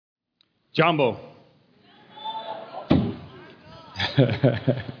Jumbo.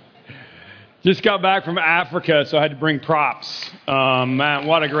 Just got back from Africa, so I had to bring props. Man,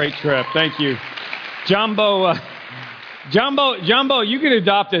 what a great trip. Thank you. Jumbo, you can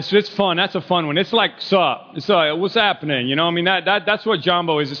adopt this. It's fun. That's a fun one. It's like, sup? It's like, what's happening? You know, I mean, that's what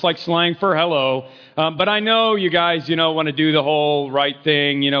Jumbo is. It's like slang for hello. But I know you guys, want to do the whole right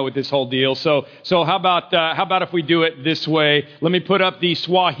thing, with this whole deal. So how about if we do it this way? Let me put up the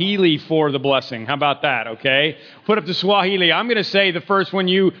Swahili for the blessing. How about that? Okay. Put up the Swahili. I'm going to say the first one.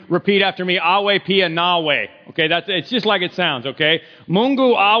 You repeat after me. Awe pia nawe. Okay. It's just like it sounds. Okay.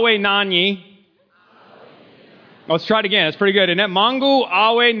 Mungu awe nani. Let's try it again. That's pretty good, isn't it? Mungu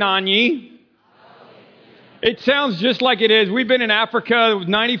awe nani. It sounds just like it is. We've been in Africa with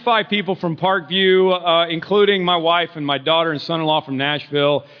 95 people from Parkview, including my wife and my daughter and son-in-law from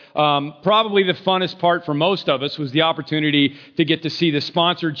Nashville. Probably the funnest part for most of us was the opportunity to get to see the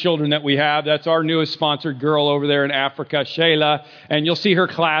sponsored children that we have. That's our newest sponsored girl over there in Africa, Shayla. And you'll see her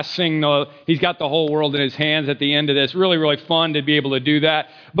class sing, He's Got the Whole World in His Hands at the end of this. Really, really fun to be able to do that.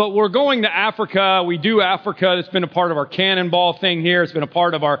 But we're going to Africa. We do Africa. It's been a part of our cannonball thing here. It's been a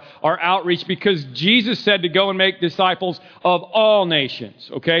part of our outreach because Jesus said to go and make disciples of all nations.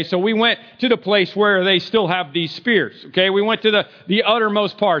 Okay, so we went to the place where they still have these spears. Okay, we went to the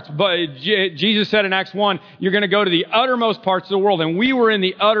uttermost parts. But Jesus said in Acts 1, you're going to go to the uttermost parts of the world. And we were in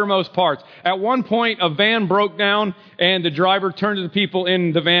the uttermost parts. At one point, a van broke down and the driver turned to the people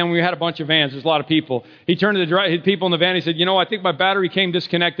in the van. We had a bunch of vans. There's a lot of people. He turned to the people in the van. He said, I think my battery came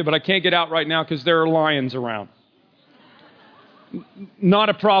disconnected, but I can't get out right now because there are lions around. Not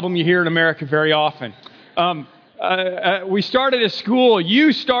a problem you hear in America very often. We started a school.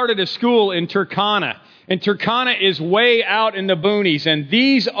 You started a school in Turkana. And Turkana is way out in the boonies. And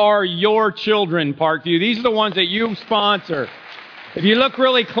these are your children, Parkview. These are the ones that you sponsor. If you look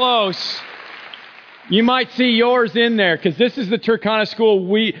really close, you might see yours in there. Because this is the Turkana school.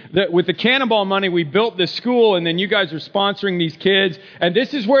 With the Cannonball money, we built this school. And then you guys are sponsoring these kids. And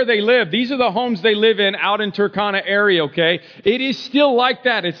this is where they live. These are the homes they live in out in Turkana area, okay? It is still like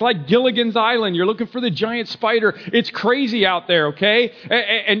that. It's like Gilligan's Island. You're looking for the giant spider. It's crazy out there, okay?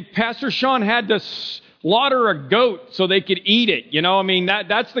 And Pastor Sean had to slaughter a goat so they could eat it.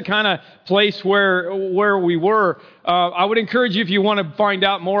 That's the kind of place where we were. I would encourage you, if you want to find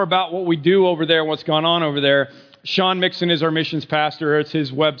out more about what we do over there, what's gone on over there, Sean Mixon is our missions pastor. It's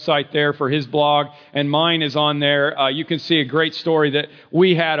his website there for his blog, and mine is on there. You can see a great story that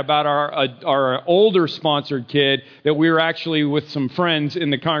we had about our older sponsored kid that we were actually, with some friends in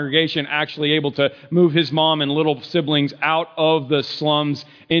the congregation, actually able to move his mom and little siblings out of the slums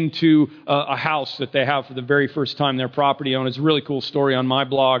into a house that they have for the very first time their property owned. It's a really cool story on my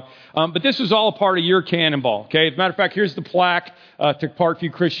blog. But this was all a part of your Cannonball. Okay. As a matter of fact, here's the plaque to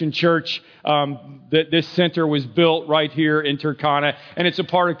Parkview Christian Church. This center was built right here in Turkana, and it's a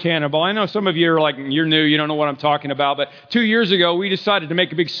part of Cannonball. I know some of you are like, you're new, you don't know what I'm talking about, but 2 years ago, we decided to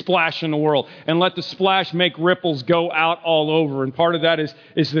make a big splash in the world and let the splash make ripples go out all over. And part of that is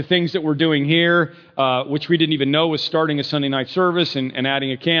the things that we're doing here, which we didn't even know was starting a Sunday night service and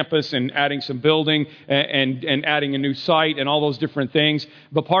adding a campus and adding some building and adding a new site and all those different things.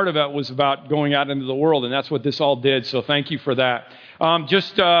 But part of it was about going out into the world, and that's what this all did. So thank you for that.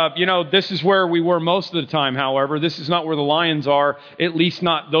 This is where we were most of the time, however. This is not where the lions are, at least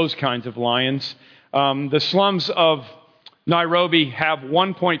not those kinds of lions. The slums of Nairobi have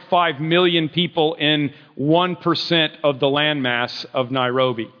 1.5 million people in 1% of the landmass of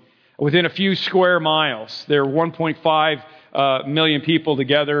Nairobi. Within a few square miles, there are 1.5 million people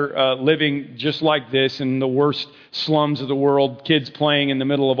together living just like this in the worst slums of the world, kids playing in the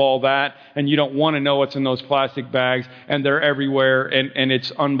middle of all that, and you don't want to know what's in those plastic bags, and they're everywhere, and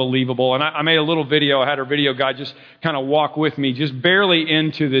it's unbelievable. And I made a little video. I had our video guy just kind of walk with me just barely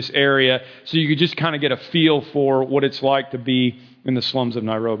into this area so you could just kind of get a feel for what it's like to be in the slums of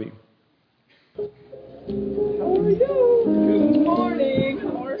Nairobi. How are you? Good morning.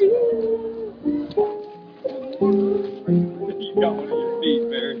 How are you? You got one of your feet,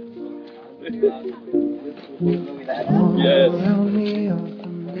 Barry. Yes. Around me are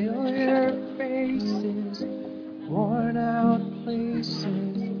familiar faces, worn out places,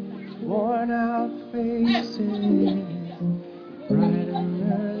 worn out faces, bright and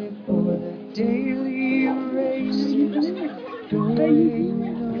early for the daily races,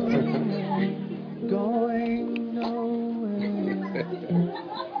 going nowhere.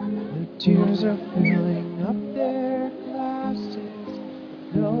 The tears are filling up their glasses,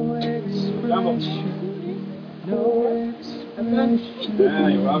 no expression. No explanation. Yeah,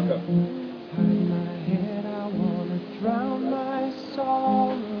 you're welcome. Hide my head, I wanna drown my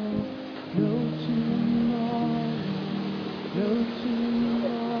sorrow.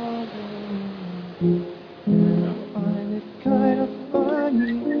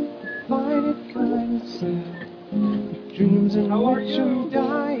 I'm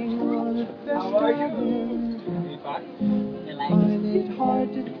dying for the best I am. Find it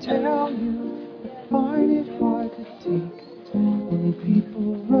hard to tell you, I find it hard to take. When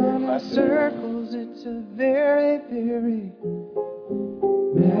people run in circles, it's a very, very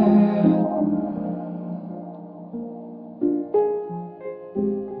mad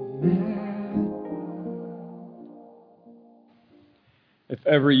If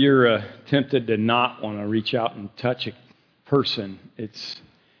ever you're tempted to not want to reach out and touch a person, it's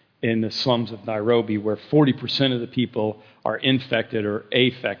in the slums of Nairobi, where 40% of the people are infected or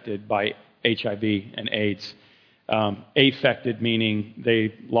affected by HIV and AIDS. Affected meaning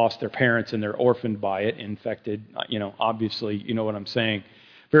they lost their parents and they're orphaned by it. Infected, obviously, you know what I'm saying.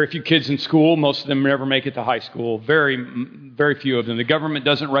 Very few kids in school. Most of them never make it to high school. Very, very few of them. The government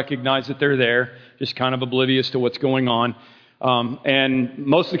doesn't recognize that they're there, just kind of oblivious to what's going on. And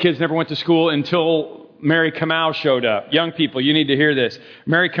most of the kids never went to school until Mary Kamau showed up. Young people, you need to hear this.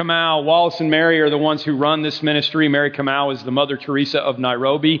 Mary Kamau, Wallace and Mary are the ones who run this ministry. Mary Kamau is the Mother Teresa of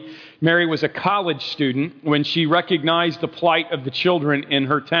Nairobi. Mary was a college student when she recognized the plight of the children in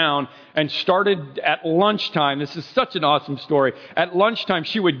her town and started at lunchtime. This is such an awesome story. At lunchtime,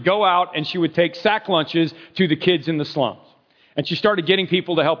 she would go out and she would take sack lunches to the kids in the slums. And she started getting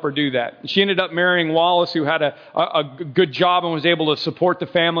people to help her do that. She ended up marrying Wallace, who had a good job and was able to support the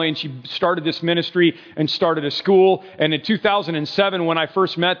family. And she started this ministry and started a school. And in 2007, when I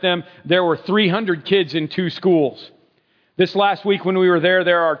first met them, there were 300 kids in 2 schools. This last week when we were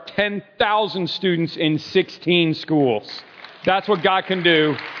there are 10,000 students in 16 schools. That's what God can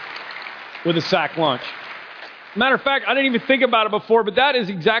do with a sack lunch. Matter of fact, I didn't even think about it before, but that is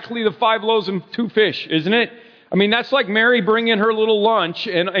exactly the 5 loaves and 2 fish, isn't it? I mean, that's like Mary bringing her little lunch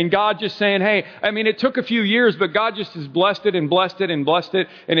and God just saying, hey, I mean, it took a few years, but God just has blessed it and blessed it and blessed it.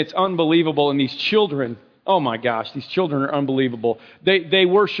 And it's unbelievable. And these children, oh my gosh, these children are unbelievable. They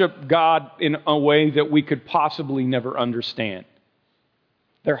worship God in a way that we could possibly never understand.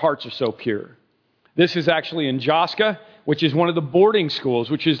 Their hearts are so pure. This is actually in Joska, which is one of the boarding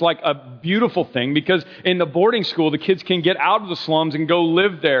schools, which is like a beautiful thing because in the boarding school, the kids can get out of the slums and go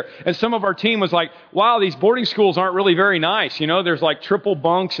live there. And some of our team was like, wow, these boarding schools aren't really very nice. You know, there's like triple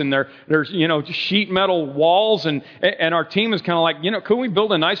bunks and there's, just sheet metal walls. And our team is kind of like, could we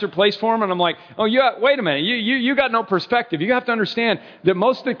build a nicer place for them? And I'm like, oh, yeah, wait a minute. You got no perspective. You have to understand that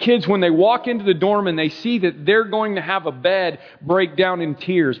most of the kids, when they walk into the dorm and they see that they're going to have a bed, break down in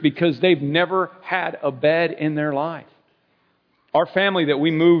tears because they've never had a bed in their life. Our family that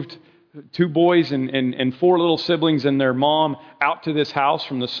we moved 2 boys and 4 little siblings and their mom out to this house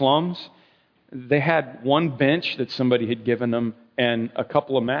from the slums, they had 1 bench that somebody had given them and a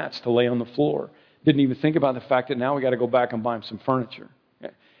couple of mats to lay on the floor. Didn't even think about the fact that now we got to go back and buy them some furniture.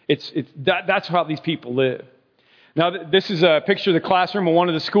 That's how these people live. Now, this is a picture of the classroom of one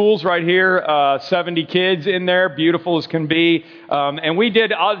of the schools right here. 70 kids in there, beautiful as can be.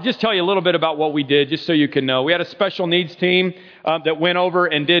 And I'll just tell you a little bit about what we did, just so you can know. We had a special needs team that went over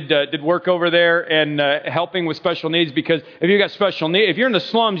and did work over there and helping with special needs, because if you got special needs, if you're in the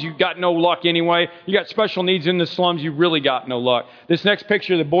slums, you've got no luck anyway. You got special needs in the slums, you really got no luck. This next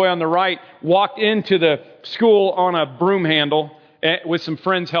picture, the boy on the right walked into the school on a broom handle with some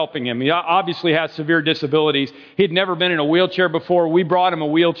friends helping him. He obviously has severe disabilities. He'd never been in a wheelchair before. We brought him a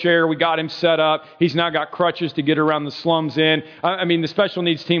wheelchair. We got him set up. He's now got crutches to get around the slums in. I mean, the special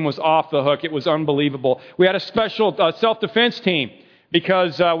needs team was off the hook. It was unbelievable. We had a special self-defense team,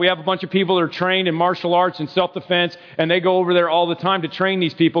 because we have a bunch of people that are trained in martial arts and self-defense, and they go over there all the time to train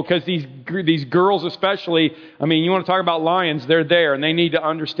these people, because these girls especially, I mean, you want to talk about lions, they're there, and they need to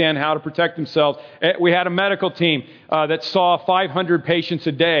understand how to protect themselves. We had a medical team that saw 500 patients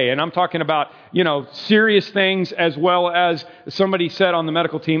a day, and I'm talking about, serious things, as well as somebody said on the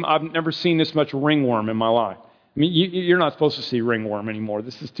medical team, I've never seen this much ringworm in my life. I mean, you're not supposed to see ringworm anymore.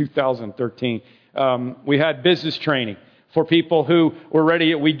 This is 2013. We had business training for people who were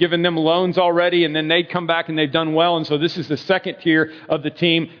ready. We'd given them loans already, and then they'd come back and they've done well. And so this is the second tier of the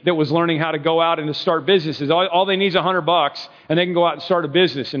team that was learning how to go out and to start businesses. All they need is $100, and they can go out and start a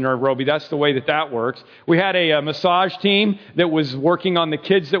business in Nairobi. That's the way that works. We had a massage team that was working on the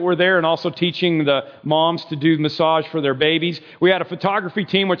kids that were there and also teaching the moms to do massage for their babies. We had a photography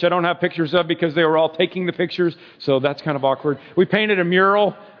team, which I don't have pictures of because they were all taking the pictures, so that's kind of awkward. We painted a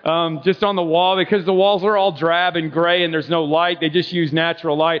mural just on the wall, because the walls are all drab and gray and there's no light. They just use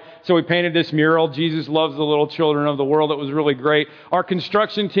natural light. So we painted this mural, Jesus loves the little children of the world. It was really great. Our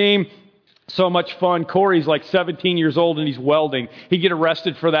construction team So much fun. Corey's like 17 years old and he's welding. He'd get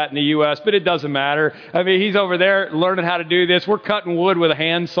arrested for that in the U.S., but it doesn't matter. I mean, he's over there learning how to do this. We're cutting wood with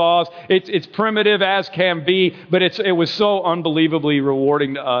hand saws. It's primitive as can be, but it was so unbelievably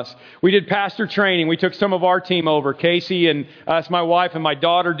rewarding to us. We did pastor training. We took some of our team over. Casey and us, my wife and my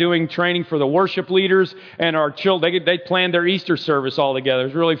daughter, doing training for the worship leaders and our children. They planned their Easter service all together. It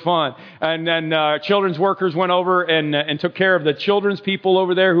was really fun. And then children's workers went over and took care of the children's people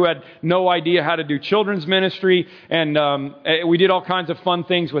over there who had no idea how to do children's ministry, and we did all kinds of fun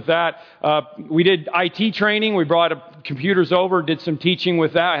things with that. We did IT training. We brought computers over, did some teaching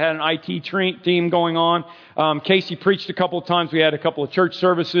with that. I had an IT team going on. Casey preached a couple of times. We had a couple of church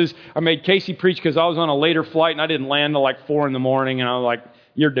services. I made Casey preach because I was on a later flight and I didn't land till like 4 a.m, and I was like,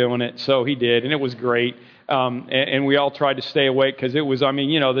 "You're doing it." So he did, and it was great. And we all tried to stay awake because it was,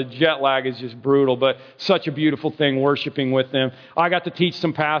 the jet lag is just brutal, but such a beautiful thing worshiping with them. I got to teach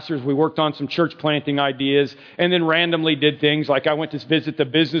some pastors. We worked on some church planting ideas and then randomly did things like I went to visit the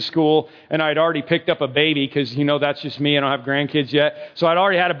business school and I'd already picked up a baby because, that's just me. I don't have grandkids yet. So I'd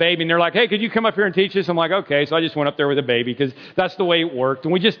already had a baby and they're like, "Hey, could you come up here and teach us?" I'm like, "Okay." So I just went up there with a baby because that's the way it worked.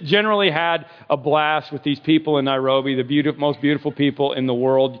 And we just generally had a blast with these people in Nairobi, the most beautiful people in the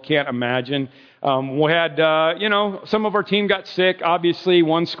world. You can't imagine. We had, some of our team got sick. Obviously,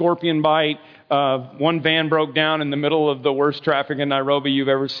 one scorpion bite. One van broke down in the middle of the worst traffic in Nairobi you've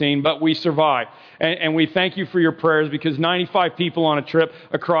ever seen. But we survived. And we thank you for your prayers because 95 people on a trip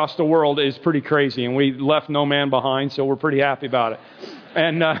across the world is pretty crazy. And we left no man behind, so we're pretty happy about it.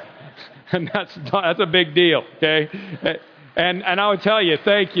 And that's a big deal, okay? And I would tell you,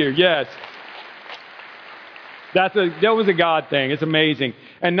 thank you, yes. That was a God thing. It's amazing.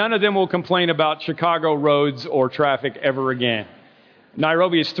 And none of them will complain about Chicago roads or traffic ever again.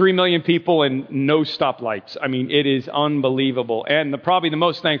 Nairobi is 3 million people and no stoplights. I mean, it is unbelievable. And probably the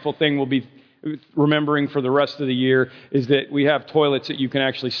most thankful thing we'll be remembering for the rest of the year is that we have toilets that you can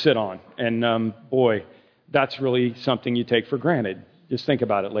actually sit on. And boy, that's really something you take for granted. Just think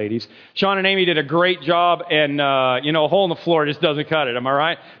about it, ladies. Sean and Amy did a great job, and, a hole in the floor just doesn't cut it. Am I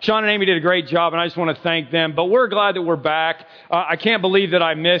right? Sean and Amy did a great job, and I just want to thank them. But we're glad that we're back. I can't believe that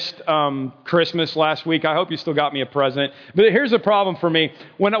I missed Christmas last week. I hope you still got me a present. But here's the problem for me: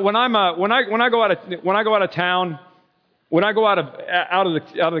 when I go out of town, when I go out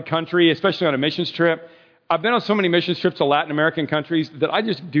of the country, especially on a missions trip, I've been on so many missions trips to Latin American countries that I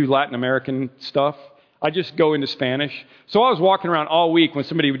just do Latin American stuff. I just go into Spanish. So I was walking around all week. When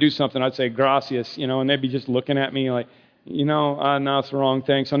somebody would do something, I'd say, "Gracias," and they'd be just looking at me like, no, it's the wrong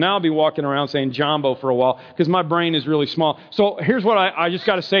thing. So now I'll be walking around saying Jumbo for a while because my brain is really small. So here's what I just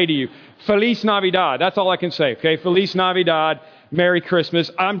got to say to you. Feliz Navidad. That's all I can say, okay? Feliz Navidad. Merry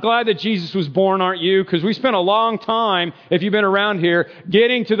Christmas. I'm glad that Jesus was born, aren't you? Because we spent a long time, if you've been around here,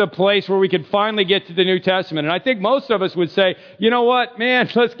 getting to the place where we could finally get to the New Testament. And I think most of us would say, "You know what, man,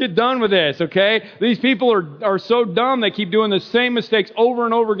 let's get done with this, okay? These people are so dumb. They keep doing the same mistakes over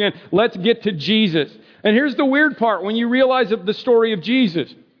and over again. Let's get to Jesus." And here's the weird part when you realize the story of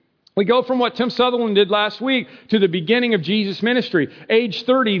Jesus. We go from what Tim Sutherland did last week to the beginning of Jesus' ministry, age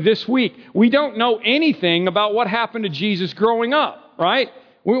 30 this week. We don't know anything about what happened to Jesus growing up, right?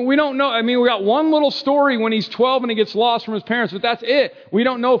 We don't know. I mean, we got one little story when he's 12 and he gets lost from his parents, but that's it. We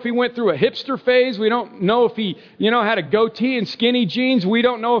don't know if he went through a hipster phase. We don't know if he, had a goatee and skinny jeans. We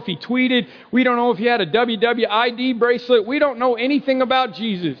don't know if he tweeted. We don't know if he had a WWID bracelet. We don't know anything about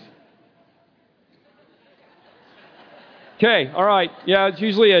Jesus. Okay, all right. Yeah, it's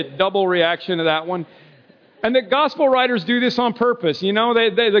usually a double reaction to that one. And the gospel writers do this on purpose.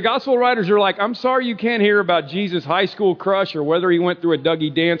 The gospel writers are like, "I'm sorry you can't hear about Jesus' high school crush or whether he went through a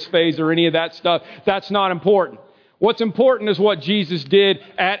Dougie dance phase or any of that stuff. That's not important. What's important is what Jesus did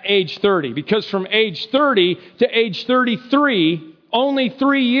at age 30. Because from age 30 to age 33, only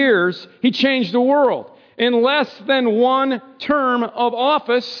 3 years, he changed the world. In less than one term of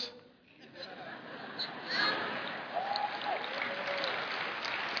office,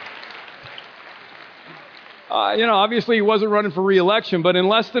 obviously he wasn't running for re-election, but in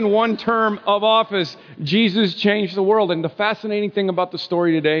less than one term of office, Jesus changed the world. And the fascinating thing about the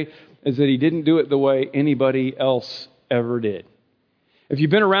story today is that he didn't do it the way anybody else ever did. If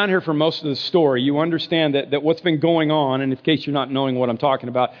you've been around here for most of the story, you understand that what's been going on, and in case you're not knowing what I'm talking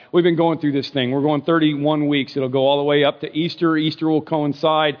about, we've been going through this thing. We're going 31 weeks. It'll go all the way up to Easter. Easter will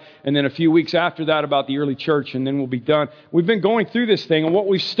coincide, and then a few weeks after that about the early church, and then we'll be done. We've been going through this thing, and what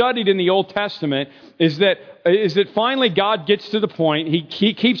we've studied in the Old Testament is that finally God gets to the point.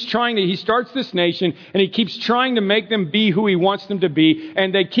 He keeps trying to, he starts this nation, and he keeps trying to make them be who he wants them to be,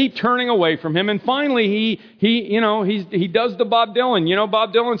 and they keep turning away from him, and finally he does the Bob Dylan,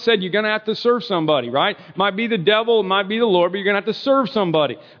 Bob Dylan said you're going to have to serve somebody, right? It might be the devil, it might be the Lord, but you're going to have to serve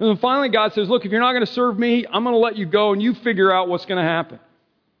somebody. And then finally God says, look, if you're not going to serve me, I'm going to let you go and you figure out what's going to happen.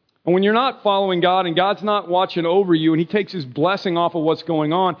 And when you're not following God and God's not watching over you and He takes His blessing off of what's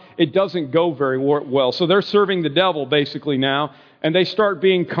going on, it doesn't go very well. So they're serving the devil basically now, and they start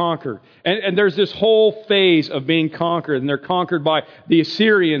being conquered. And there's this whole phase of being conquered. And they're conquered by the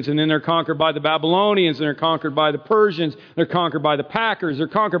Assyrians, and then they're conquered by the Babylonians, and they're conquered by the Persians, they're conquered by the Packers, they're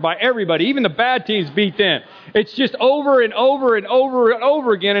conquered by everybody. Even the bad teams beat them. It's just over and over and over and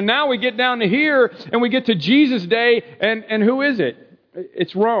over again. And now we get down to here, and we get to Jesus' day, and who is it?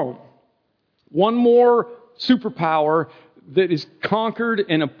 It's Rome. One more superpower that is conquered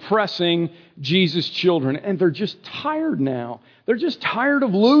and oppressing Jesus' children. And they're just tired now. They're just tired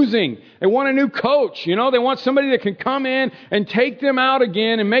of losing. They want a new coach. They want somebody that can come in and take them out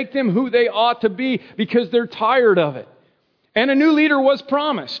again and make them who they ought to be because they're tired of it. And a new leader was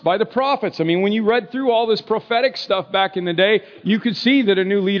promised by the prophets. I mean, when you read through all this prophetic stuff back in the day, you could see that a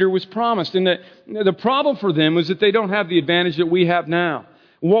new leader was promised. And the problem for them was that they don't have the advantage that we have now.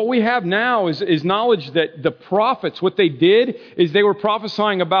 What we have now is knowledge that the prophets, what they did is they were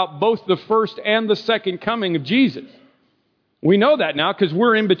prophesying about both the first and the second coming of Jesus. We know that now because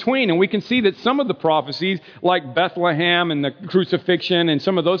we're in between, and we can see that some of the prophecies, like Bethlehem and the crucifixion and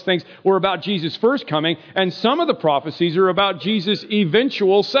some of those things, were about Jesus' first coming, and some of the prophecies are about Jesus'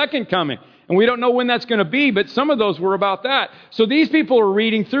 eventual second coming. And we don't know when that's going to be, but some of those were about that. So these people are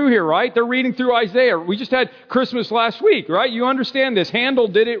reading through here, right? They're reading through Isaiah. We just had Christmas last week, right? You understand this. Handel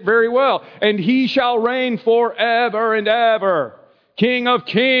did it very well. And He shall reign forever and ever. King of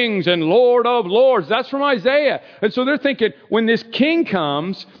kings and Lord of lords. That's from Isaiah. And so they're thinking, when this king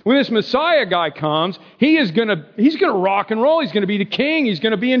comes, when this Messiah guy comes, he's going to rock and roll. He's going to be the king. He's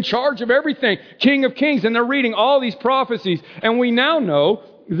going to be in charge of everything. King of kings. And they're reading all these prophecies. And we now know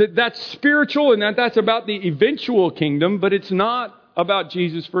that that's spiritual and that's about the eventual kingdom, but it's not about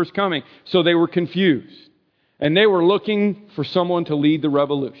Jesus' first coming. So they were confused. And they were looking for someone to lead the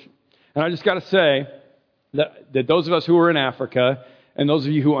revolution. And I just got to say that those of us who are in Africa and those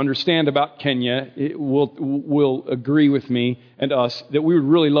of you who understand about Kenya will agree with me and us that we would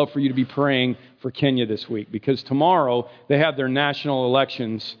really love for you to be praying for Kenya this week, because tomorrow they have their national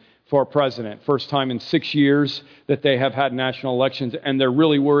elections for president. First time in 6 years that they have had national elections, and they're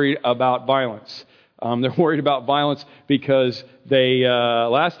really worried about violence. They're worried about violence because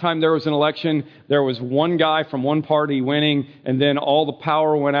last time there was an election, there was one guy from one party winning, and then all the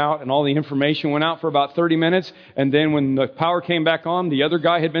power went out and all the information went out for about 30 minutes. And then when the power came back on, the other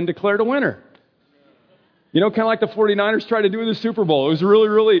guy had been declared a winner. Kind of like the 49ers tried to do with the Super Bowl. It was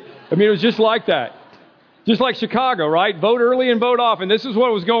really, it was just like that. Just like Chicago, right? Vote early and vote often. This is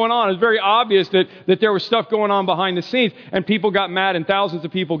what was going on. It was very obvious that there was stuff going on behind the scenes. And people got mad, and thousands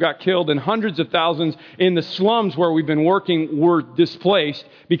of people got killed, and hundreds of thousands in the slums where we've been working were displaced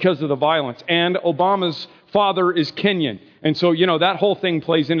because of the violence. And Obama's father is Kenyan. And so, that whole thing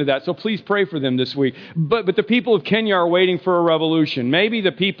plays into that. So please pray for them this week. But the people of Kenya are waiting for a revolution. Maybe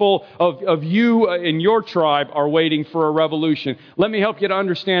the people of you in your tribe are waiting for a revolution. Let me help you to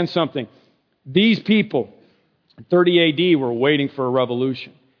understand something. These people, 30 AD, were waiting for a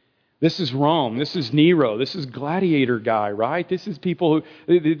revolution. This is Rome. This is Nero. This is gladiator guy, right? This is the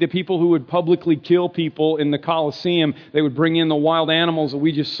people who would publicly kill people in the Colosseum. They would bring in the wild animals that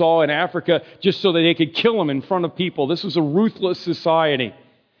we just saw in Africa just so that they could kill them in front of people. This was a ruthless society.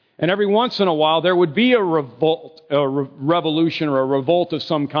 And every once in a while, there would be a revolt, a revolution or a revolt of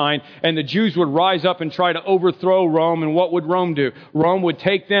some kind, and the Jews would rise up and try to overthrow Rome. And what would Rome do? Rome would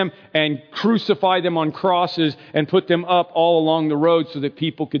take them and crucify them on crosses and put them up all along the road so that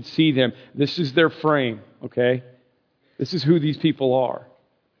people could see them. This is their frame, okay? This is who these people are.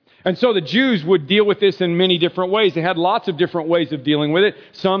 And so the Jews would deal with this in many different ways. They had lots of different ways of dealing with it.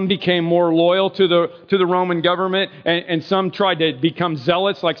 Some became more loyal to the Roman government, and some tried to become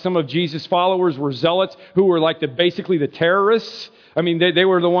zealots, like some of Jesus' followers were zealots, who were like basically the terrorists. I mean, they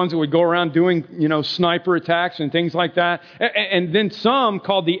were the ones that would go around doing, sniper attacks and things like that. And then some,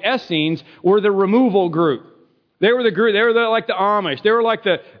 called the Essenes, were the removal group. They were the group. They were like the Amish. They were like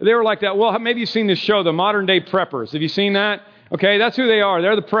that. Well, maybe you've seen this show, the Modern Day Preppers. Have you seen that? Okay, that's who they are.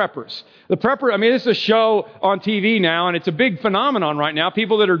 They're the preppers. This is a show on TV now, and it's a big phenomenon right now.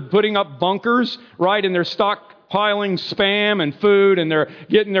 People that are putting up bunkers, right, and they're stockpiling Spam and food, and they're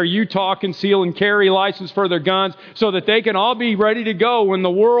getting their Utah conceal and carry license for their guns so that they can all be ready to go when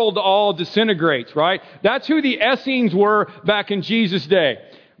the world all disintegrates, right? That's who the Essenes were back in Jesus' day.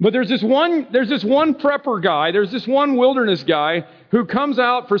 But there's this one prepper guy, there's this one wilderness guy who comes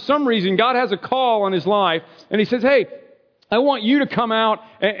out for some reason. God has a call on his life, and he says, hey, I want you to come out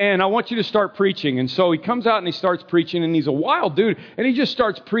and I want you to start preaching. And so he comes out and he starts preaching, and he's a wild dude. And he just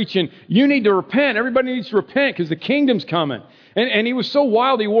starts preaching, you need to repent. Everybody needs to repent because the kingdom's coming. And he was so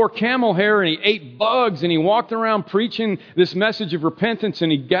wild, he wore camel hair and he ate bugs and he walked around preaching this message of repentance,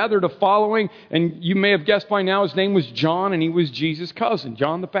 and he gathered a following. And you may have guessed by now his name was John, and he was Jesus' cousin,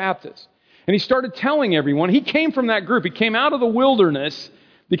 John the Baptist. And he started telling everyone. He came from that group. He came out of the wilderness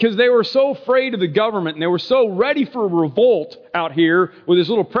because they were so afraid of the government and they were so ready for a revolt out here with his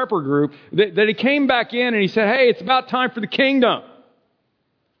little prepper group that he came back in and he said, hey, it's about time for the kingdom.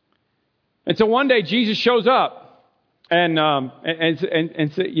 And so one day Jesus shows up and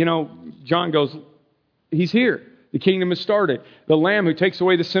you know, John goes, he's here. The kingdom has started. The Lamb who takes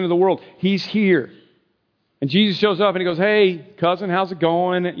away the sin of the world, he's here. And Jesus shows up and he goes, hey, cousin, how's it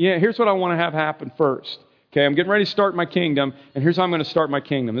going? Yeah, here's what I want to have happen first. Okay, I'm getting ready to start my kingdom, and here's how I'm going to start my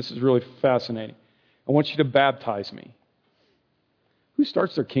kingdom. This is really fascinating. I want you to baptize me. Who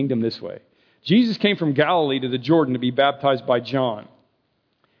starts their kingdom this way? Jesus came from Galilee to the Jordan to be baptized by John.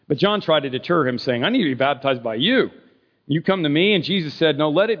 But John tried to deter him, saying, I need to be baptized by you. You come to me, and Jesus said, no,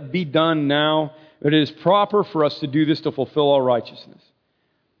 let it be done now. It is proper for us to do this to fulfill all righteousness.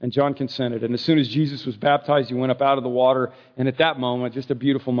 And John consented. And as soon as Jesus was baptized, he went up out of the water. And at that moment, just a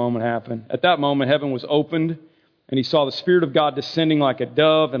beautiful moment happened. At that moment, heaven was opened. And he saw the Spirit of God descending like a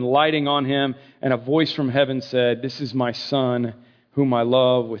dove and lighting on him. And a voice from heaven said, this is my Son, whom I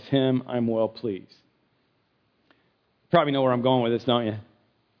love. With him I'm well pleased. You probably know where I'm going with this, don't you?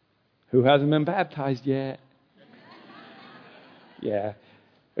 Who hasn't been baptized yet? Yeah.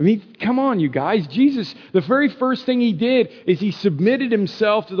 I mean, come on, you guys. Jesus, the very first thing he did is he submitted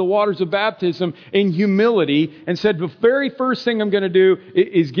himself to the waters of baptism in humility and said, the very first thing I'm going to do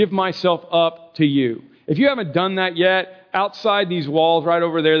is give myself up to you. If you haven't done that yet, outside these walls, right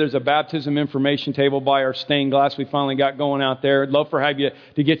over there's a baptism information table by our stained glass we finally got going out there. I'd love for you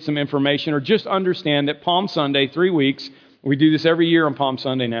to get some information, or just understand that Palm Sunday, 3 weeks, we do this every year on Palm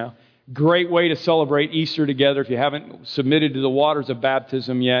Sunday now. Great way to celebrate Easter together if you haven't submitted to the waters of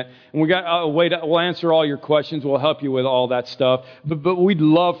baptism yet. And we got a way we'll answer all your questions. We'll help you with all that stuff. But we'd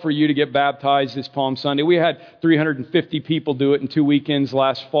love for you to get baptized this Palm Sunday. We had 350 people do it in 2 weekends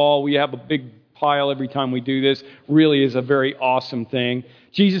last fall. We have a big pile every time we do this. Really is a very awesome thing.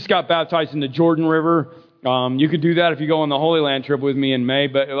 Jesus got baptized in the Jordan River. You could do that if you go on the Holy Land trip with me in May,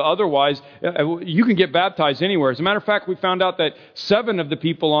 but otherwise, you can get baptized anywhere. As a matter of fact, we found out that 7 of the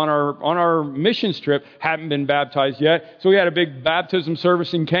people on our missions trip hadn't been baptized yet, so we had a big baptism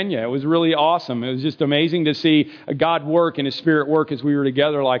service in Kenya. It was really awesome. It was just amazing to see God work and His Spirit work as we were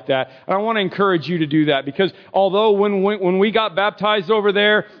together like that. And I want to encourage you to do that, because although when we got baptized over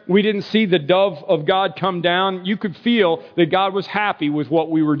there, we didn't see the dove of God come down, you could feel that God was happy with what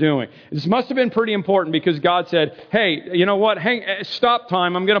we were doing. This must have been pretty important, because God said, hey, you know what? Stop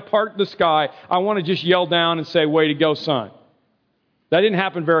time. I'm going to part the sky. I want to just yell down and say, way to go, son. That didn't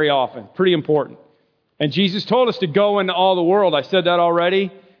happen very often. Pretty important. And Jesus told us to go into all the world. I said that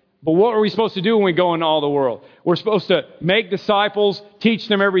already. But what are we supposed to do when we go into all the world? We're supposed to make disciples, teach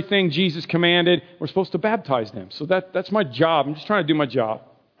them everything Jesus commanded. We're supposed to baptize them. So that's my job. I'm just trying to do my job.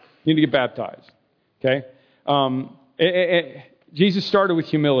 You need to get baptized. Okay? Jesus started with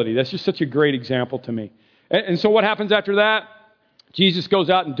humility. That's just such a great example to me. And so what happens after that? Jesus goes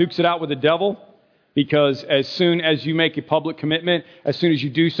out and dukes it out with the devil, because as soon as you make a public commitment, as soon as you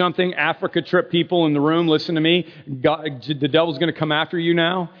do something, Africa trip people in the room, listen to me, the devil's going to come after you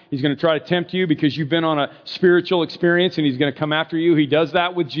now. He's going to try to tempt you because you've been on a spiritual experience, and he's going to come after you. He does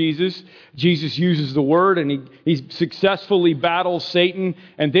that with Jesus. Jesus uses the word, and he successfully battles Satan,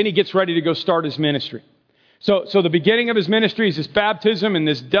 and then he gets ready to go start his ministry. So the beginning of his ministry is this baptism and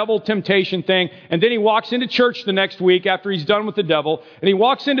this devil temptation thing. And then he walks into church the next week after he's done with the devil. And he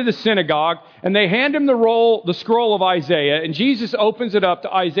walks into the synagogue, and they hand him the scroll of Isaiah. And Jesus opens it up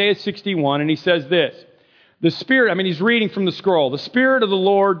to Isaiah 61, and he says this. He's reading from the scroll. The Spirit of the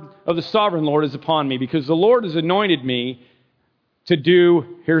Lord, of the sovereign Lord, is upon me, because the Lord has anointed me to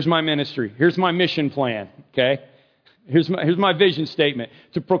do, here's my ministry. Here's my mission plan. Okay? Here's my vision statement.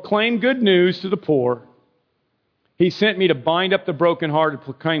 To proclaim good news to the poor. He sent me to bind up the brokenhearted,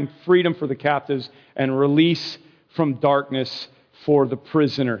 proclaim freedom for the captives, and release from darkness for the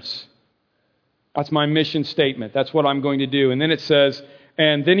prisoners. That's my mission statement. That's what I'm going to do. And then it says,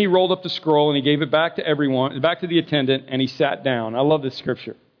 and then he rolled up the scroll and he gave it back to everyone, back to the attendant, and he sat down. I love this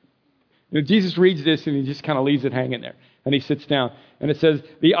scripture. Jesus reads this and he just kind of leaves it hanging there. And he sits down. And it says,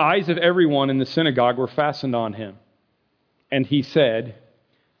 the eyes of everyone in the synagogue were fastened on him. And he said,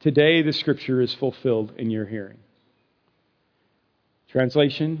 today the scripture is fulfilled in your hearing.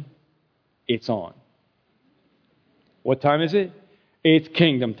 Translation, it's on. What time is it? It's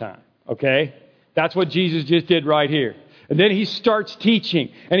kingdom time, okay? That's what Jesus just did right here. And then he starts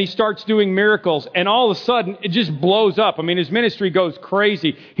teaching, and he starts doing miracles, and all of a sudden, it just blows up. I mean, his ministry goes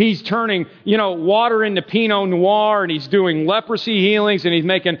crazy. He's turning, water into Pinot Noir, and he's doing leprosy healings, and he's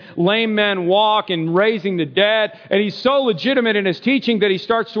making lame men walk and raising the dead. And he's so legitimate in his teaching that he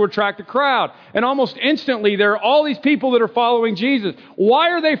starts to attract a crowd. And almost instantly, there are all these people that are following Jesus.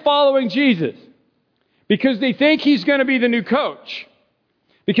 Why are they following Jesus? Because they think he's going to be the new coach.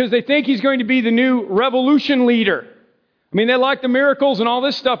 Because they think he's going to be the new revolution leader. I mean, they like the miracles and all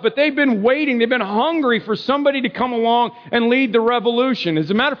this stuff, but they've been waiting. They've been hungry for somebody to come along and lead the revolution.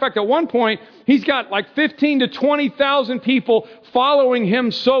 As a matter of fact, at one point, he's got like 15 to 20,000 people following him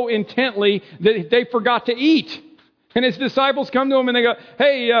so intently that they forgot to eat. And his disciples come to him and they go,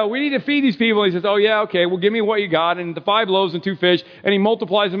 hey, we need to feed these people. And he says, oh, yeah, okay, well, give me what you got. And the 5 loaves and 2 fish, and he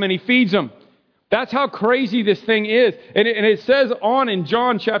multiplies them and he feeds them. That's how crazy this thing is. And it says on in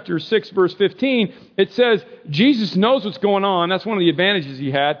John chapter 6, verse 15, it says, Jesus knows what's going on. That's one of the advantages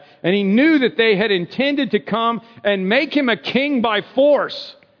he had. And he knew that they had intended to come and make him a king by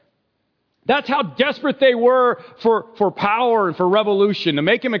force. That's how desperate they were for power and for revolution, to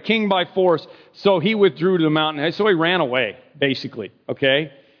make him a king by force. So he withdrew to the mountain. So he ran away, basically.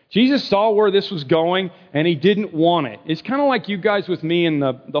 Okay? Jesus saw where this was going, and he didn't want it. It's kind of like you guys with me and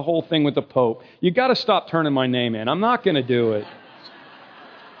the whole thing with the Pope. You got to stop turning my name in. I'm not going to do it.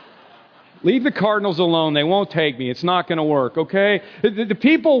 Leave the Cardinals alone. They won't take me. It's not going to work, okay? The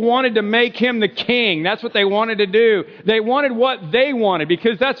people wanted to make him the king. That's what they wanted to do. They wanted what they wanted,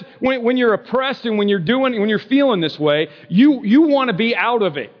 because that's when you're oppressed and when you're feeling this way, you want to be out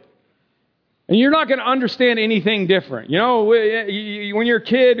of it. And you're not going to understand anything different. When you're a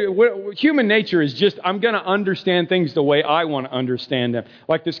kid, human nature is just, I'm going to understand things the way I want to understand them.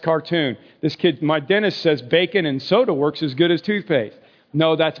 Like this cartoon. This kid, my dentist says bacon and soda works as good as toothpaste.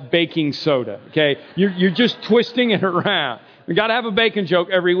 No, that's baking soda, okay? You're just twisting it around. We got to have a bacon joke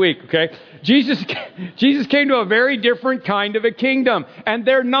every week, okay? Jesus came to a very different kind of a kingdom, and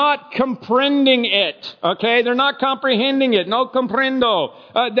they're not comprehending it, okay? They're not comprehending it. No comprendo.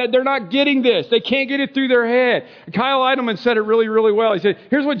 They're not getting this. They can't get it through their head. Kyle Idleman said it really, really well. He said,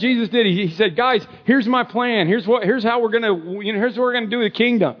 "Here's what Jesus did. He said, guys, here's my plan. Here's how we're going to, here's what we're going to do with the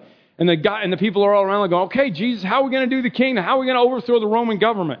kingdom." And the people are all around going, "Okay, Jesus, how are we going to do the kingdom? How are we going to overthrow the Roman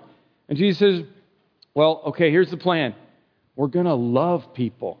government?" And Jesus says, "Well, okay, here's the plan. We're going to love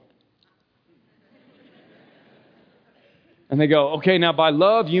people." And they go, "Okay, now by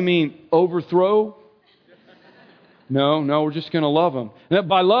love, you mean overthrow?" No, we're just going to love them. And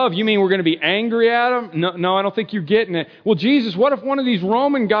by love, you mean we're going to be angry at them? No, I don't think you're getting it. "Well, Jesus, what if one of these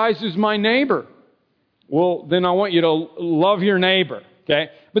Roman guys is my neighbor?" "Well, then I want you to love your neighbor."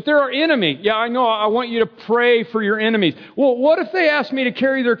 Okay? "But they're our enemy." "Yeah, I know. I want you to pray for your enemies." "Well, what if they ask me to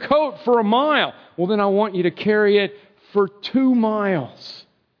carry their coat for a mile?" "Well, then I want you to carry it for 2 miles.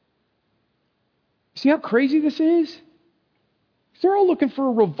 See how crazy this is? They're all looking for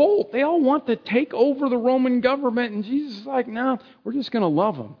a revolt. They all want to take over the Roman government. And Jesus is like, "No, we're just going to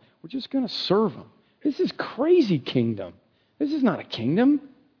love them. We're just going to serve them." This is crazy kingdom. This is not a kingdom.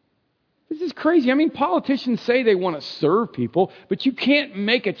 This is crazy. I mean, politicians say they want to serve people, but you can't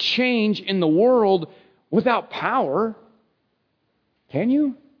make a change in the world without power. Can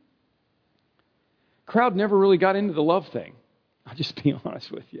you? Crowd never really got into the love thing. I'll just be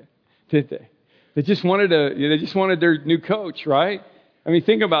honest with you, did they? They just wanted their new coach, right? I mean,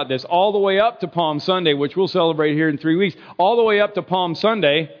 think about this. All the way up to Palm Sunday, which we'll celebrate here in 3 weeks, all the way up to Palm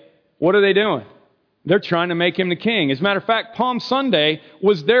Sunday, what are they doing? They're trying to make him the king. As a matter of fact, Palm Sunday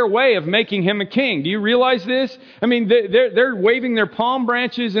was their way of making him a king. Do you realize this? I mean, they're waving their palm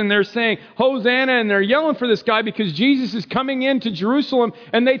branches and they're saying, "Hosanna," and they're yelling for this guy because Jesus is coming into Jerusalem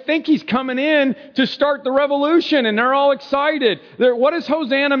and they think he's coming in to start the revolution and they're all excited. What does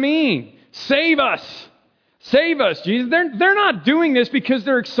Hosanna mean? Save us. Save us, Jesus. They're not doing this because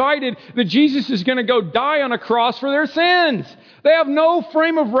they're excited that Jesus is going to go die on a cross for their sins. They have no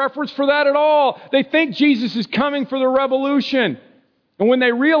frame of reference for that at all. They think Jesus is coming for the revolution. And when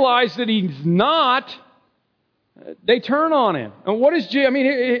they realize that he's not, they turn on him. And what is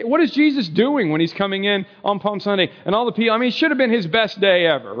Jesus doing when he's coming in on Palm Sunday? And all the people, it should have been his best day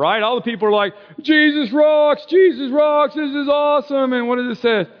ever, right? All the people are like, "Jesus rocks, Jesus rocks, this is awesome." And what does it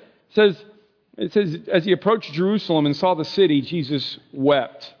say? It says, as he approached Jerusalem and saw the city, Jesus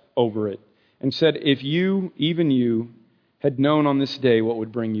wept over it and said, "If you, even you, had known on this day what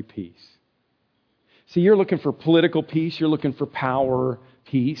would bring you peace." See, you're looking for political peace. You're looking for power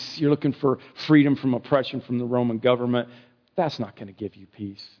peace. You're looking for freedom from oppression from the Roman government. That's not going to give you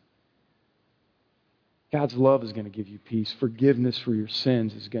peace. God's love is going to give you peace. Forgiveness for your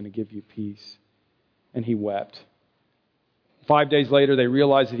sins is going to give you peace. And he wept. 5 days later, they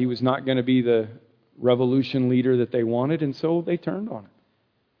realized that he was not going to be the revolution leader that they wanted, and so they turned on him.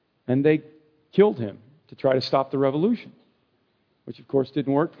 And they killed him to try to stop the revolution, which of course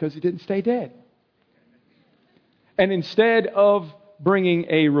didn't work because he didn't stay dead. And instead of bringing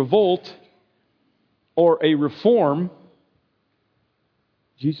a revolt or a reform,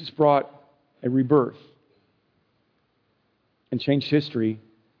 Jesus brought a rebirth and changed history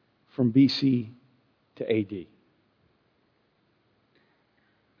from BC to AD.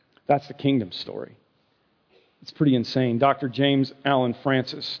 That's the kingdom story. It's pretty insane. Dr. James Allen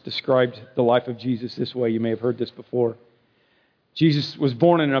Francis described the life of Jesus this way. You may have heard this before. Jesus was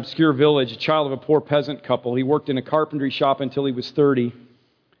born in an obscure village, a child of a poor peasant couple. He worked in a carpentry shop until he was 30.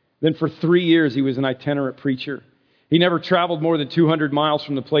 Then for 3 years, he was an itinerant preacher. He never traveled more than 200 miles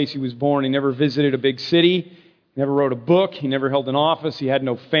from the place he was born. He never visited a big city. He never wrote a book. He never held an office. He had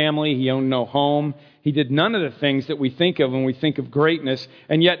no family. He owned no home. He did none of the things that we think of when we think of greatness.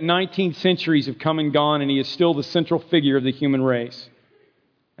 And yet 19 centuries have come and gone, and he is still the central figure of the human race.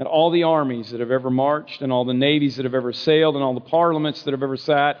 And all the armies that have ever marched, and all the navies that have ever sailed, and all the parliaments that have ever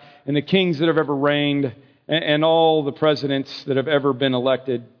sat, and the kings that have ever reigned, and all the presidents that have ever been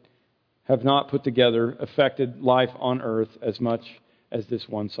elected have not put together affected life on earth as much as this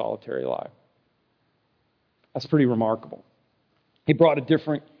one solitary life. That's pretty remarkable. He brought a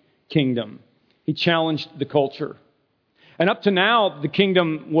different kingdom. He challenged the culture. And up to now, the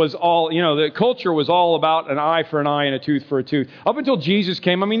kingdom was all, the culture was all about an eye for an eye and a tooth for a tooth. Up until Jesus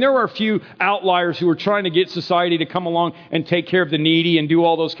came, there were a few outliers who were trying to get society to come along and take care of the needy and do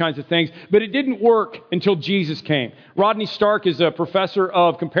all those kinds of things. But it didn't work until Jesus came. Rodney Stark is a professor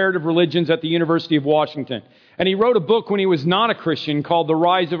of comparative religions at the University of Washington. And he wrote a book when he was not a Christian called The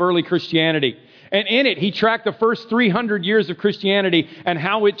Rise of Early Christianity. And in it, he tracked the first 300 years of Christianity and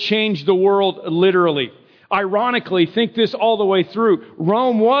how it changed the world literally. Ironically, think this all the way through.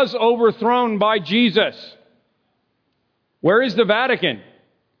 Rome was overthrown by Jesus. Where is the Vatican?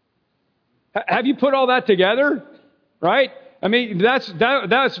 Have you put all that together? Right?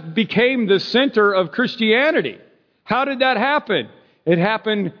 That's became the center of Christianity. How did that happen? It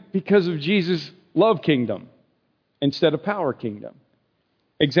happened because of Jesus' love kingdom instead of power kingdom.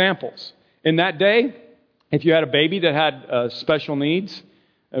 Examples. In that day, if you had a baby that had special needs,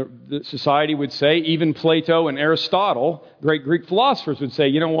 the society would say, even Plato and Aristotle, great Greek philosophers, would say,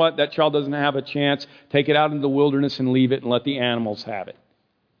 you know what, that child doesn't have a chance. Take it out into the wilderness and leave it and let the animals have it.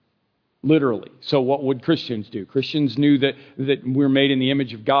 Literally. So what would Christians do? Christians knew that we're made in the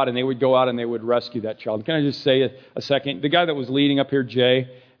image of God, and they would go out and they would rescue that child. Can I just say a second? The guy that was leading up here, Jay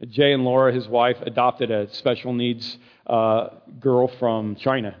and Laura, his wife, adopted a special needs girl from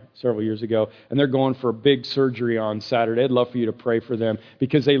China several years ago, and they're going for a big surgery on Saturday. I'd love for you to pray for them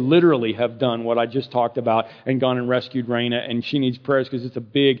because they literally have done what I just talked about and gone and rescued Raina, and she needs prayers because it's a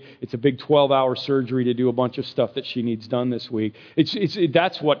big 12-hour surgery to do a bunch of stuff that she needs done this week.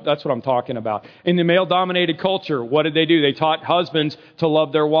 That's what I'm talking about. In the male-dominated culture, what did they do? They taught husbands to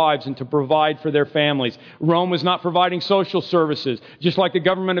love their wives and to provide for their families. Rome was not providing social services, just like the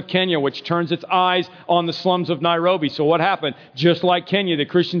government of Kenya, which turns its eyes on the slums of Nairobi. So what happened? Just like Kenya, the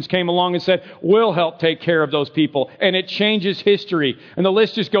Christians came along and said, we'll help take care of those people. And it changes history. And the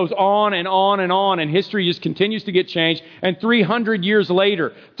list just goes on and on and on. And history just continues to get changed. And 300 years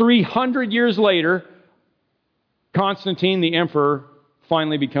later, Constantine, the emperor,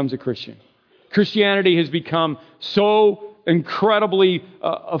 finally becomes a Christian. Christianity has become so incredibly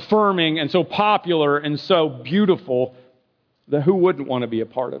affirming and so popular and so beautiful that who wouldn't want to be a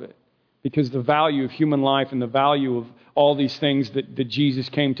part of it? Because the value of human life and the value of all these things that Jesus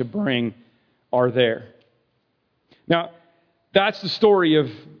came to bring are there. Now, that's the story of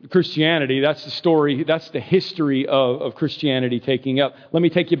Christianity. That's the history of Christianity taking up. Let me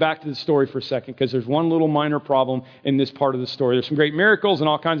take you back to the story for a second, because there's one little minor problem in this part of the story. There's some great miracles and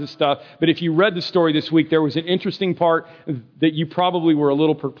all kinds of stuff, but if you read the story this week, there was an interesting part that you probably were a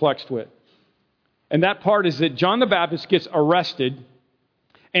little perplexed with. And that part is that John the Baptist gets arrested.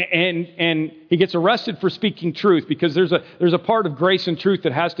 And he gets arrested for speaking truth, because there's a part of grace and truth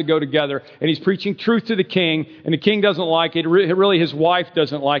that has to go together. And he's preaching truth to the king, and the king doesn't like it. Really, his wife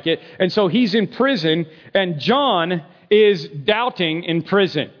doesn't like it. And so he's in prison, and John is doubting in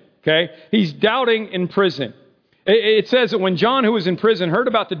prison. Okay? He's doubting in prison. It says that when John, who was in prison, heard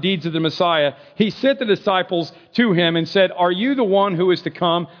about the deeds of the Messiah, he sent the disciples to him and said, "Are you the one who is to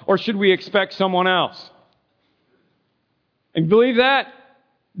come, or should we expect someone else?" And believe that?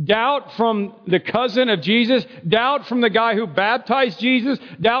 Doubt from the cousin of Jesus. Doubt from the guy who baptized Jesus.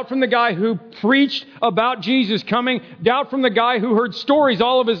 Doubt from the guy who preached about Jesus coming. Doubt from the guy who heard stories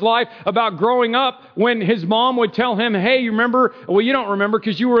all of his life about growing up when his mom would tell him, hey, you remember? Well, you don't remember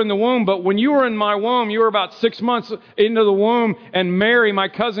because you were in the womb, but when you were in my womb, you were about 6 months into the womb, and Mary, my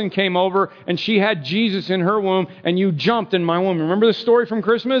cousin, came over, and she had Jesus in her womb, and you jumped in my womb. Remember the story from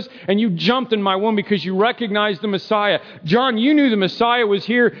Christmas? And you jumped in my womb because you recognized the Messiah. John, you knew the Messiah was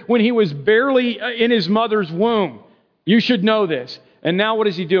here when he was barely in his mother's womb. You should know this. And now what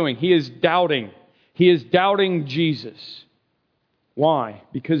is he doing? He is doubting. He is doubting Jesus. Why?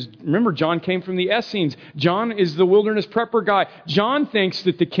 Because remember, John came from the Essenes. John is the wilderness prepper guy. John thinks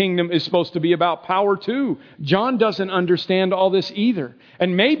that the kingdom is supposed to be about power too. John doesn't understand all this either.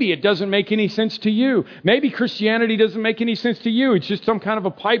 And maybe it doesn't make any sense to you. Maybe Christianity doesn't make any sense to you. It's just some kind of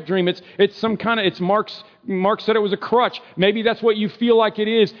a pipe dream. It's Mark said it was a crutch. Maybe that's what you feel like it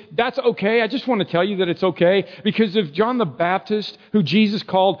is. That's okay. I just want to tell you that it's okay. Because if John the Baptist, who Jesus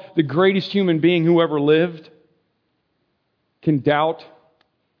called the greatest human being who ever lived, can doubt,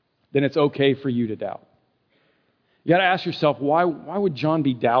 then it's okay for you to doubt. You got to ask yourself, why would John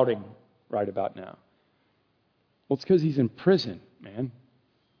be doubting right about now? Well, it's because he's in prison, man.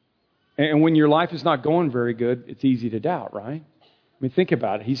 And when your life is not going very good, it's easy to doubt, right? I mean, think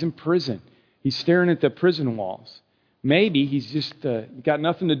about it. He's in prison. He's staring at the prison walls. Maybe he's just got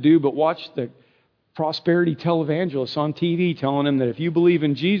nothing to do but watch the prosperity televangelists on TV telling him that if you believe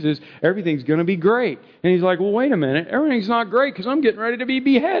in Jesus, everything's going to be great. And he's like, well, wait a minute. Everything's not great because I'm getting ready to be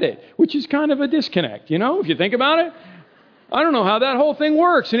beheaded, which is kind of a disconnect, if you think about it. I don't know how that whole thing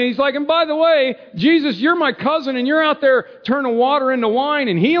works. And he's like, and by the way, Jesus, you're my cousin and you're out there turning water into wine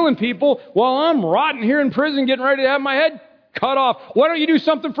and healing people while I'm rotting here in prison getting ready to have my head cut off. Why don't you do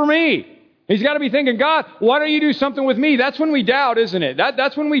something for me? He's got to be thinking, God, why don't you do something with me? That's when we doubt, isn't it?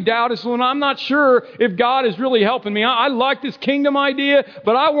 That's when we doubt. Is when I'm not sure if God is really helping me. I like this kingdom idea,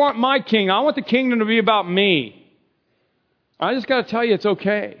 but I want my kingdom. I want the kingdom to be about me. I just got to tell you, it's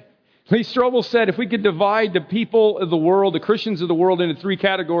okay. Lee Strobel said if we could divide the people of the world, the Christians of the world, into 3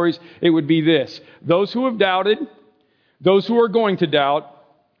 categories, it would be this. Those who have doubted, those who are going to doubt,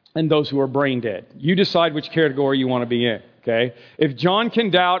 and those who are brain dead. You decide which category you want to be in. Okay? If John can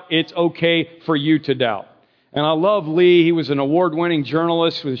doubt, it's okay for you to doubt. And I love Lee. He was an award-winning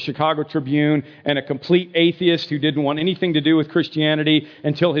journalist with the Chicago Tribune and a complete atheist who didn't want anything to do with Christianity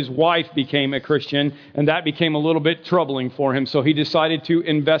until his wife became a Christian. And that became a little bit troubling for him. So he decided to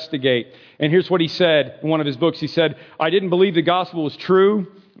investigate. And here's what he said in one of his books. He said, I didn't believe the gospel was true,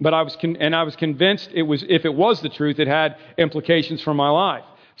 but I was convinced if it was the truth, it had implications for my life.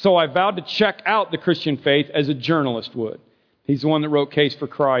 So I vowed to check out the Christian faith as a journalist would. He's the one that wrote Case for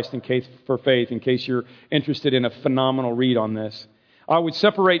Christ and Case for Faith, in case you're interested in a phenomenal read on this. I would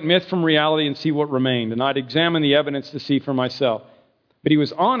separate myth from reality and see what remained, and I'd examine the evidence to see for myself. But he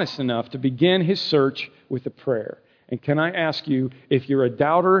was honest enough to begin his search with a prayer. And can I ask you, if you're a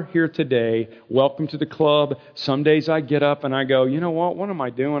doubter here today, welcome to the club. Some days I get up and I go, you know what am I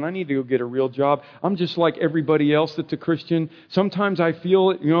doing? I need to go get a real job. I'm just like everybody else that's a Christian. Sometimes I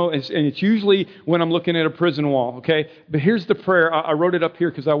feel, and it's usually when I'm looking at a prison wall, okay? But here's the prayer. I wrote it up here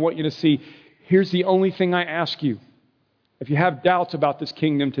because I want you to see. Here's the only thing I ask you. If you have doubts about this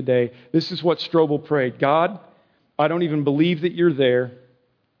kingdom today, this is what Strobel prayed. God, I don't even believe that you're there.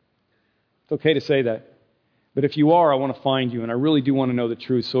 It's okay to say that. But if you are, I want to find you, and I really do want to know the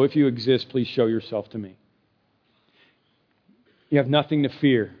truth. So if you exist, please show yourself to me. You have nothing to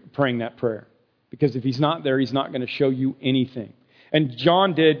fear praying that prayer. Because if he's not there, he's not going to show you anything. And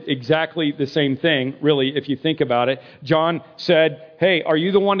John did exactly the same thing, really, if you think about it. John said, hey, are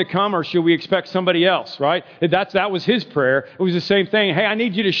you the one to come or should we expect somebody else, right? That was his prayer. It was the same thing. Hey, I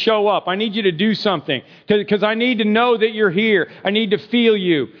need you to show up. I need you to do something because I need to know that you're here. I need to feel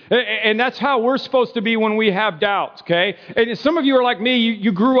you. And that's how we're supposed to be when we have doubts, okay? And some of you are like me.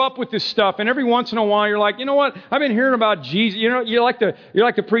 You grew up with this stuff, and every once in a while you're like, you know what? I've been hearing about Jesus. You're like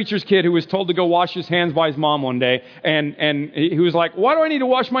the preacher's kid who was told to go wash his hands by his mom one day, and he was like, why do I need to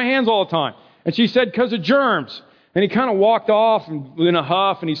wash my hands all the time? And she said, because of germs. And he kind of walked off in a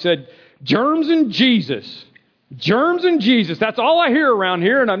huff, and he said, germs and Jesus. Germs and Jesus. That's all I hear around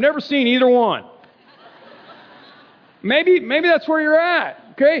here, and I've never seen either one. Maybe that's where you're at,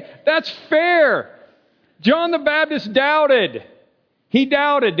 okay? That's fair. John the Baptist doubted. He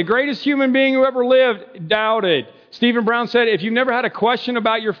doubted. The greatest human being who ever lived doubted. Stephen Brown said, if you've never had a question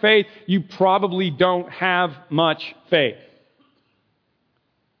about your faith, you probably don't have much faith.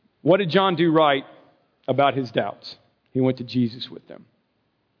 What did John do right about his doubts? He went to Jesus with them.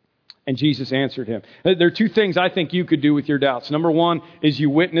 And Jesus answered him. There are two things I think you could do with your doubts. Number one is you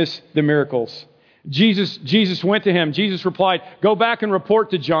witness the miracles. Jesus went to him. Jesus replied, "Go back and report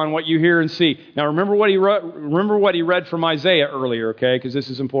to John what you hear and see." Now remember what he read from Isaiah earlier, okay? Because this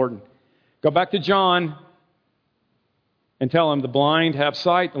is important. Go back to John and tell him the blind have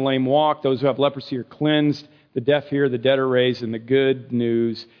sight, the lame walk, those who have leprosy are cleansed, the deaf hear, the dead are raised, and the good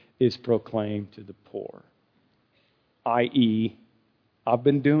news is proclaimed to the poor. I.e., I've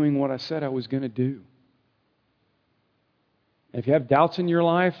been doing what I said I was going to do. If you have doubts in your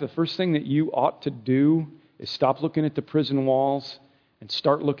life, the first thing that you ought to do is stop looking at the prison walls and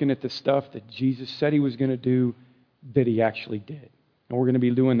start looking at the stuff that Jesus said he was going to do that he actually did. And we're going to be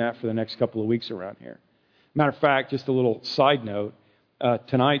doing that for the next couple of weeks around here. Matter of fact, just a little side note,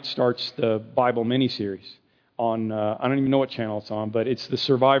 tonight starts the Bible mini-series on, I don't even know what channel it's on, but it's the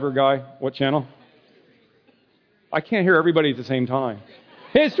Survivor guy. What channel? I can't hear everybody at the same time.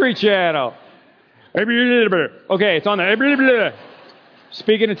 History Channel. Okay, it's on the...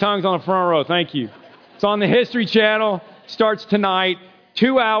 Speaking in tongues on the front row. Thank you. It's on the History Channel. Starts tonight.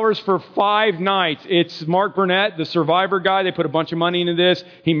 2 hours for 5 nights. It's Mark Burnett, the Survivor guy. They put a bunch of money into this.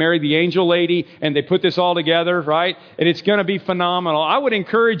 He married the angel lady, and they put this all together, right? And it's going to be phenomenal. I would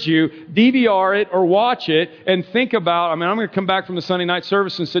encourage you, DVR it or watch it and think about, I'm going to come back from the Sunday night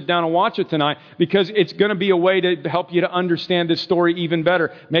service and sit down and watch it tonight because it's going to be a way to help you to understand this story even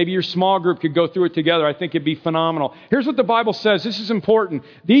better. Maybe your small group could go through it together. I think it'd be phenomenal. Here's what the Bible says. This is important.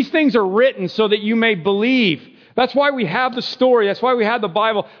 These things are written so that you may believe. That's why we have the story. That's why we have the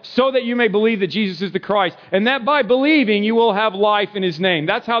Bible, so that you may believe that Jesus is the Christ. And that by believing, you will have life in his name.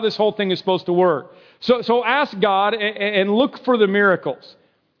 That's how this whole thing is supposed to work. So ask God and look for the miracles.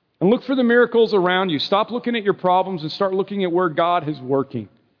 And look for the miracles around you. Stop looking at your problems and start looking at where God is working.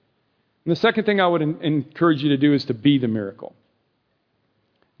 And the second thing I would encourage you to do is to be the miracle.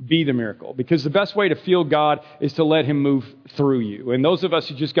 Be the miracle. Because the best way to feel God is to let him move through you. And those of us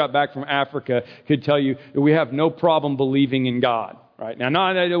who just got back from Africa could tell you that we have no problem believing in God. Right? Now,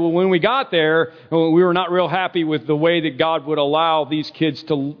 when we got there, we were not real happy with the way that God would allow these kids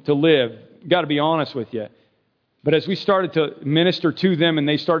to live. Got to be honest with you. But as we started to minister to them and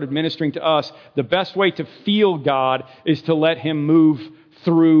they started ministering to us, the best way to feel God is to let him move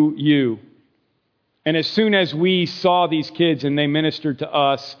through you. And as soon as we saw these kids and they ministered to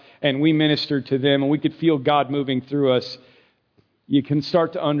us and we ministered to them and we could feel God moving through us, you can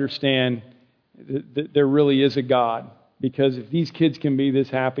start to understand that there really is a God. Because if these kids can be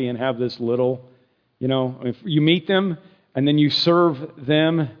this happy and have this little, if you meet them and then you serve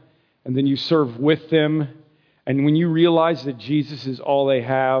them and then you serve with them, and when you realize that Jesus is all they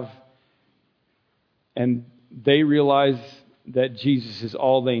have and they realize that Jesus is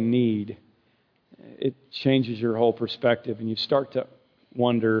all they need, it changes your whole perspective and you start to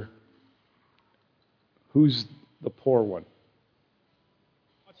wonder, who's the poor one?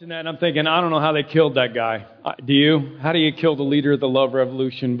 Watching that and I'm thinking, I don't know how they killed that guy. Do you? How do you kill the leader of the love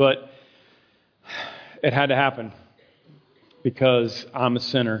revolution? But it had to happen because I'm a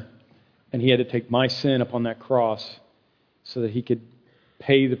sinner and he had to take my sin upon that cross so that he could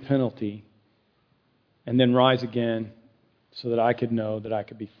pay the penalty and then rise again so that I could know that I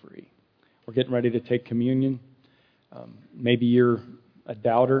could be free. We're getting ready to take communion. Maybe you're a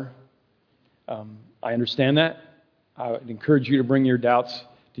doubter. I understand that. I would encourage you to bring your doubts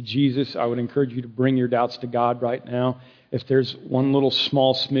to Jesus. I would encourage you to bring your doubts to God right now. If there's one little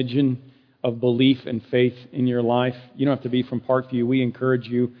small smidgen of belief and faith in your life, you don't have to be from Parkview. We encourage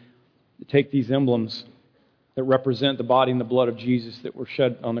you to take these emblems that represent the body and the blood of Jesus that were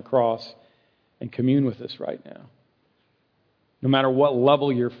shed on the cross and commune with us right now. No matter what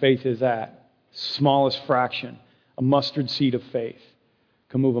level your faith is at, smallest fraction, a mustard seed of faith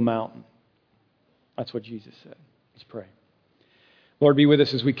can move a mountain. That's what Jesus said. Let's pray. Lord, be with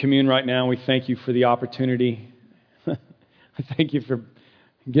us as we commune right now. We thank you for the opportunity. I thank you for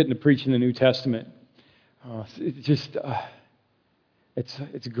getting to preach in the New Testament. It's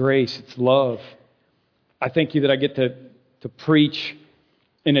grace, it's love. I thank you that I get to preach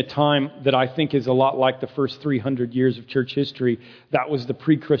in a time that I think is a lot like the first 300 years of church history. That was the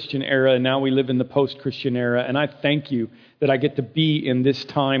pre-Christian era, and now we live in the post-Christian era. And I thank you that I get to be in this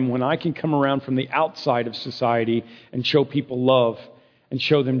time when I can come around from the outside of society and show people love and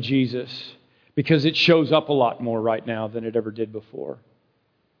show them Jesus, because it shows up a lot more right now than it ever did before.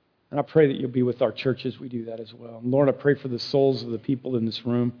 And I pray that you'll be with our church as we do that as well. And Lord, I pray for the souls of the people in this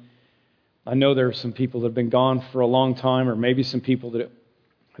room. I know there are some people that have been gone for a long time, or maybe some people that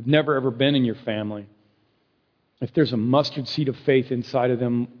have never ever been in your family. If there's a mustard seed of faith inside of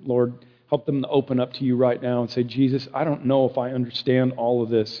them, Lord, help them to open up to you right now and say, Jesus, I don't know if I understand all of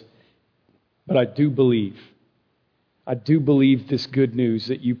this But I do believe this good news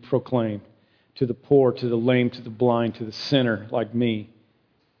that you proclaim to the poor, to the lame, to the blind, to the sinner like me,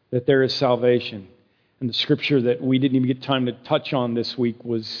 that there is salvation. And the scripture that we didn't even get time to touch on this week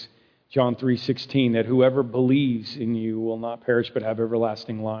was John 3:16, that whoever believes in you will not perish but have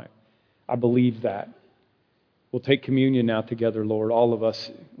everlasting life. I believe that. We'll take communion now together, Lord, all of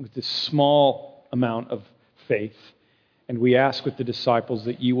us, with this small amount of faith. And we ask with the disciples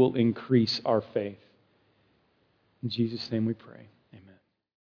that you will increase our faith. In Jesus' name we pray.